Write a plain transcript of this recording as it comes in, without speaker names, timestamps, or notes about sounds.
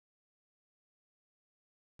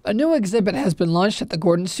A new exhibit has been launched at the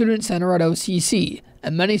Gordon Student Center at OCC,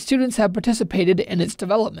 and many students have participated in its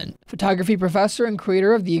development. Photography professor and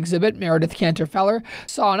creator of the exhibit, Meredith Cantor-Feller,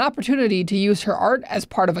 saw an opportunity to use her art as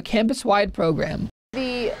part of a campus-wide program.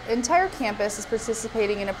 The entire campus is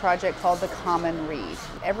participating in a project called the Common Read.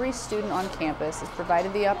 Every student on campus is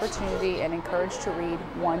provided the opportunity and encouraged to read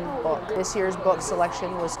one book. This year's book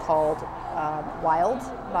selection was called Wild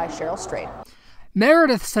by Cheryl Strayed.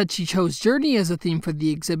 Meredith said she chose journey as a theme for the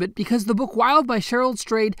exhibit because the book Wild by Cheryl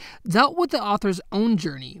Strayed dealt with the author's own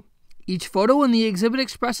journey. Each photo in the exhibit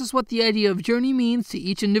expresses what the idea of journey means to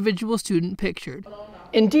each individual student pictured.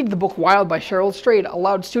 Indeed, the book Wild by Cheryl Strayed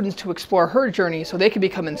allowed students to explore her journey so they could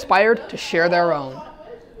become inspired to share their own.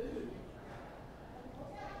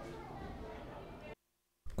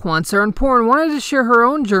 Kwanzaa Porn wanted to share her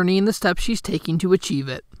own journey and the steps she's taking to achieve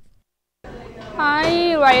it.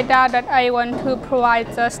 I write down that I want to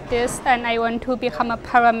provide justice and I want to become a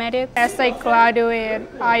paramedic. As I graduate,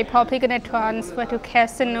 I probably going to transfer to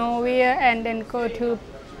Casanova and then go to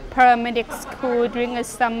paramedic school during the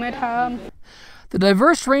summer term. The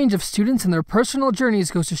diverse range of students and their personal journeys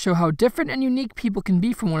goes to show how different and unique people can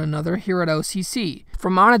be from one another here at OCC.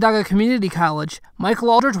 From Onondaga Community College, Michael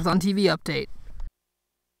Aldrich with On TV Update.